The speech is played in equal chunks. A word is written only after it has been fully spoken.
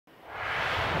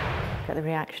Get the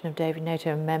reaction of David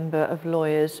Neita, a member of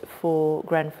lawyers for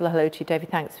Grenfell. Hello to you,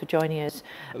 David. Thanks for joining us.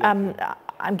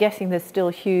 I'm guessing there's still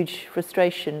huge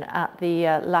frustration at the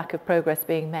lack of progress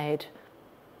being made.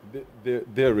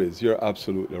 There is. You're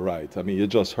absolutely right. I mean, you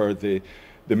just heard the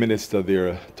minister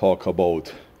there talk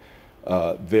about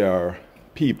they are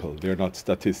people, they're not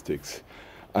statistics.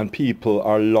 And people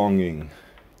are longing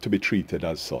to be treated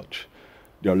as such.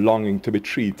 They're longing to be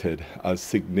treated as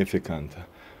significant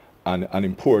and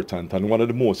important. And one of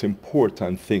the most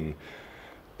important things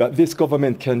that this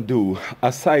government can do,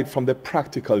 aside from the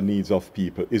practical needs of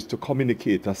people, is to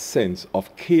communicate a sense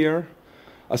of care,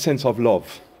 a sense of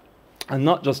love. And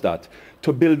not just that,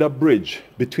 to build a bridge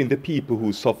between the people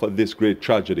who suffered this great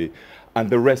tragedy and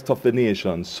the rest of the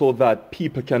nation, so that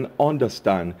people can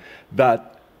understand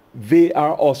that they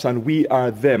are us and we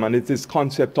are them. And it's this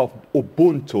concept of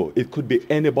Ubuntu. It could be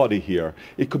anybody here.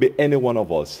 It could be any one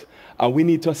of us. And we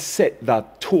need to set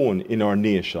that tone in our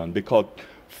nation, because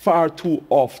far too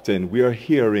often we are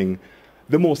hearing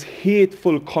the most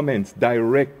hateful comments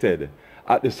directed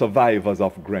at the survivors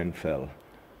of Grenfell.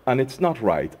 And it's not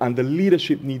right. And the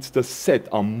leadership needs to set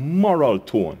a moral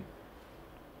tone.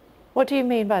 What do you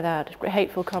mean by that?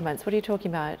 Hateful comments? What are you talking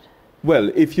about?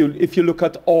 Well, if you look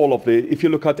at if you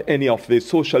look at any of the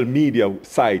social media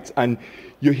sites and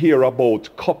you hear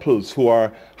about couples who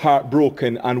are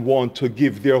heartbroken and want to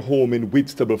give their home in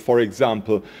Whitstable, for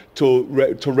example, to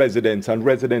residents,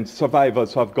 and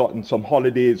survivors who have gotten some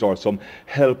holidays or some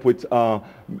help with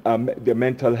their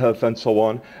mental health and so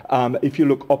on. If you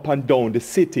look up and down the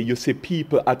city, you see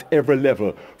people at every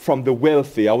level, from the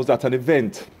wealthy. I was at an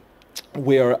event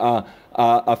where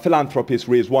a philanthropist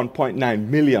raised 1.9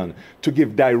 million to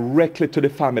give directly to the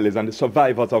families and the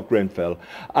survivors of Grenfell.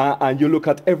 And you look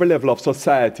at every level of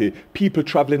society, people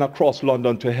traveling across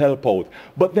London to help out.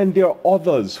 But then there are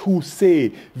others who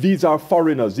say these are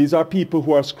foreigners, these are people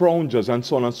who are scroungers, and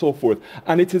so on and so forth.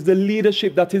 And it is the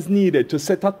leadership that is needed to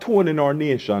set a tone in our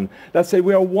nation that say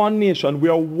we are one nation, we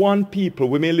are one people.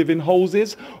 We may live in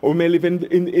houses, or we may live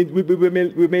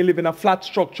we may live in a flat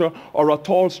structure or a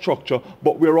tall structure,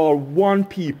 but we're all one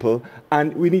people,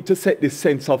 and we need to set this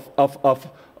sense of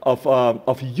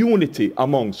unity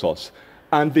amongst us.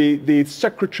 And the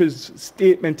Secretary's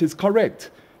statement is correct.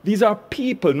 These are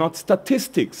people, not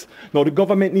statistics. Now, the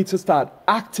government needs to start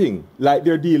acting like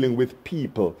they're dealing with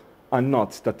people and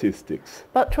not statistics.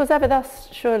 But 'twas ever thus,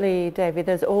 surely, David.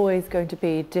 There's always going to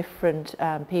be different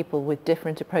people with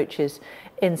different approaches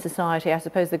in society. I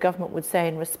suppose the government would say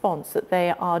in response that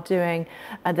they are doing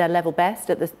their level best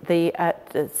at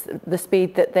the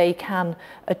speed that they can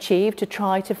achieve to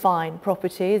try to find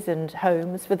properties and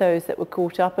homes for those that were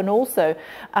caught up. And also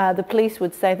the police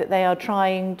would say that they are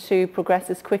trying to progress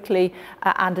as quickly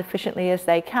and efficiently as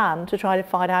they can to try to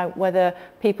find out whether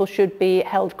people should be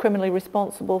held criminally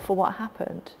responsible for what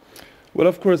happened. Well,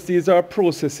 of course, these are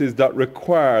processes that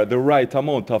require the right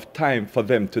amount of time for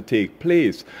them to take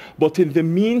place. But in the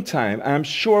meantime, I'm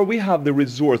sure we have the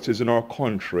resources in our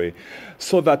country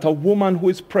so that a woman who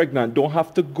is pregnant don't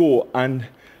have to go and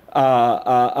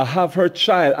have her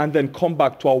child and then come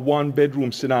back to a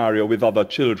one-bedroom scenario with other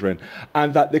children,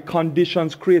 and that the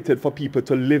conditions created for people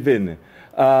to live in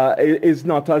is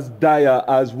not as dire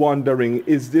as wondering,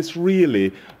 is this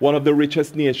really one of the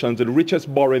richest nations, the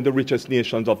richest borough in the richest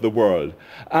nations of the world?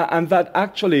 And that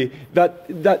actually,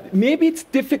 that maybe it's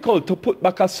difficult to put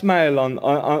back a smile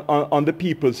on the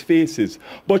people's faces,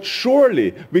 but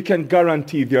surely we can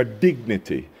guarantee their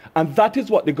dignity. And that is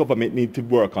what the government needs to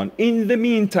work on. In the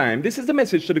meantime, this is the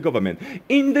message to the government.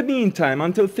 In the meantime,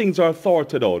 until things are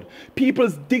sorted out,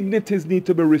 people's dignities need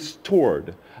to be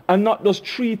restored and not just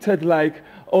treated like,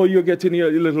 oh, you're getting your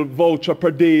little voucher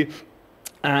per day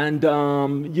and,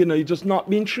 you know, you're just not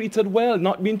being treated well,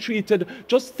 not being treated.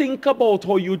 Just think about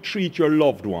how you treat your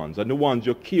loved ones and the ones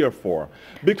you care for.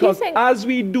 Because as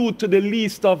we do to the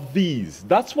least of these,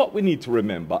 that's what we need to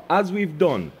remember, as we've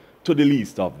done to the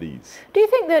least of these. Do you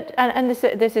think that, and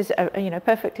this is a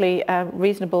perfectly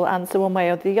reasonable answer one way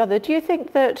or the other, do you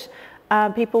think that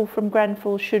people from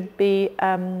Grenfell should be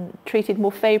treated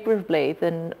more favourably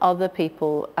than other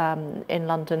people in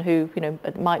London who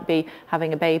might be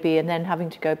having a baby and then having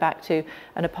to go back to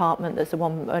an apartment that's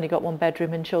only got one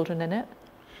bedroom and children in it?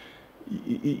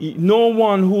 No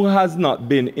one who has not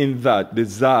been in that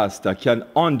disaster can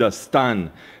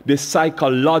understand the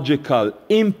psychological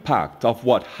impact of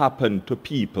what happened to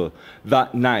people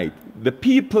that night. The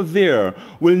people there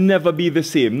will never be the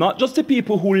same. Not just the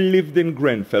people who lived in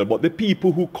Grenfell, but the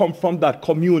people who come from that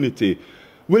community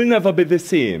will never be the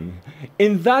same.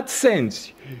 In that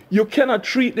sense, you cannot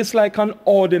treat this like an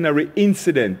ordinary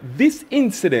incident. This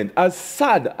incident, as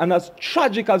sad and as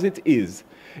tragic as it is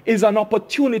an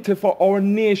opportunity for our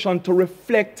nation to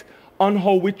reflect on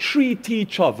how we treat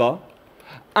each other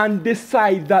and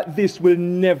decide that this will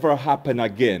never happen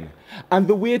again. And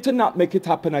the way to not make it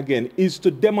happen again is to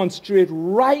demonstrate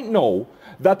right now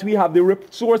that we have the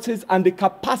resources and the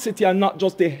capacity, and not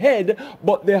just the head,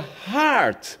 but the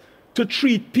heart, to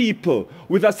treat people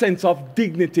with a sense of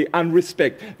dignity and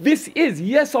respect. This is,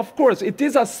 yes, of course, it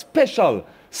is a special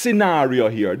scenario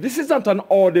here. This is not an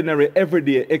ordinary,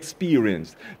 everyday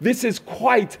experience. This is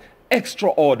quite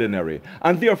extraordinary.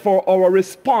 And therefore, our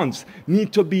response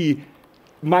needs to be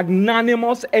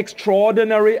magnanimous,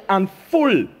 extraordinary, and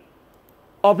full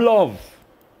of love.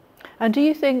 And do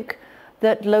you think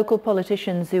that local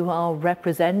politicians who are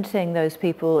representing those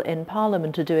people in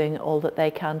Parliament are doing all that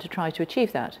they can to try to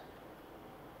achieve that?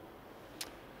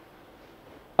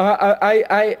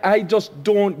 I just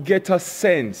don't get a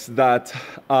sense that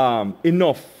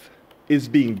enough is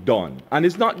being done. And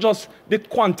it's not just the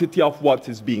quantity of what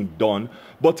is being done,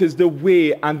 but it's the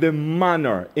way and the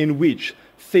manner in which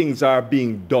things are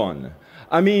being done.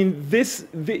 I mean,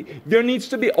 there needs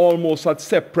to be almost a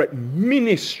separate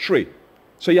ministry.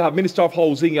 So you have Minister of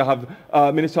Housing, you have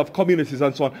Minister of Communities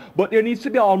and so on. But there needs to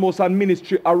be almost a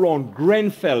ministry around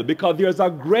Grenfell, because there's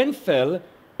a Grenfell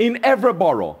in every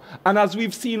borough. And as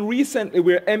we've seen recently,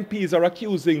 where MPs are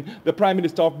accusing the Prime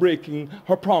Minister of breaking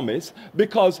her promise,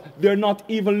 because they're not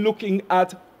even looking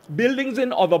at buildings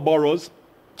in other boroughs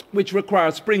which require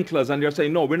sprinklers, and they're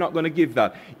saying, no, we're not going to give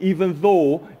that, even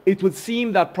though it would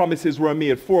seem that promises were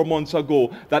made 4 months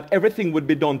ago that everything would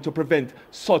be done to prevent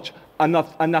such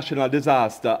a national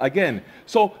disaster again.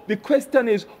 So the question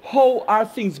is, how are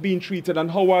things being treated and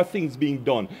how are things being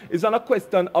done? It's not a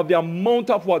question of the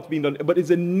amount of what's being done, but it's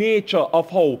the nature of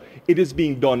how it is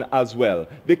being done as well.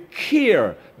 The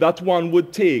care that one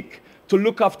would take to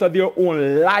look after their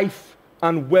own life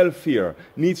and welfare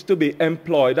needs to be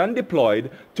employed and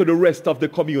deployed to the rest of the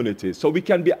community. So we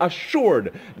can be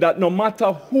assured that no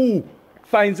matter who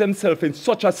finds themselves in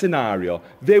such a scenario,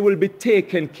 they will be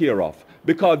taken care of.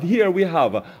 Because here we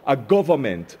have a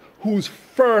government whose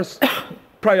first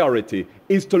priority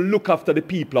is to look after the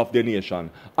people of the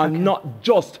nation, and not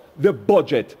just the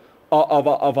budget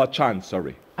of a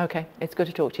chancery. Okay, it's good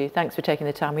to talk to you. Thanks for taking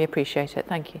the time. We appreciate it.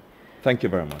 Thank you. Thank you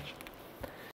very much.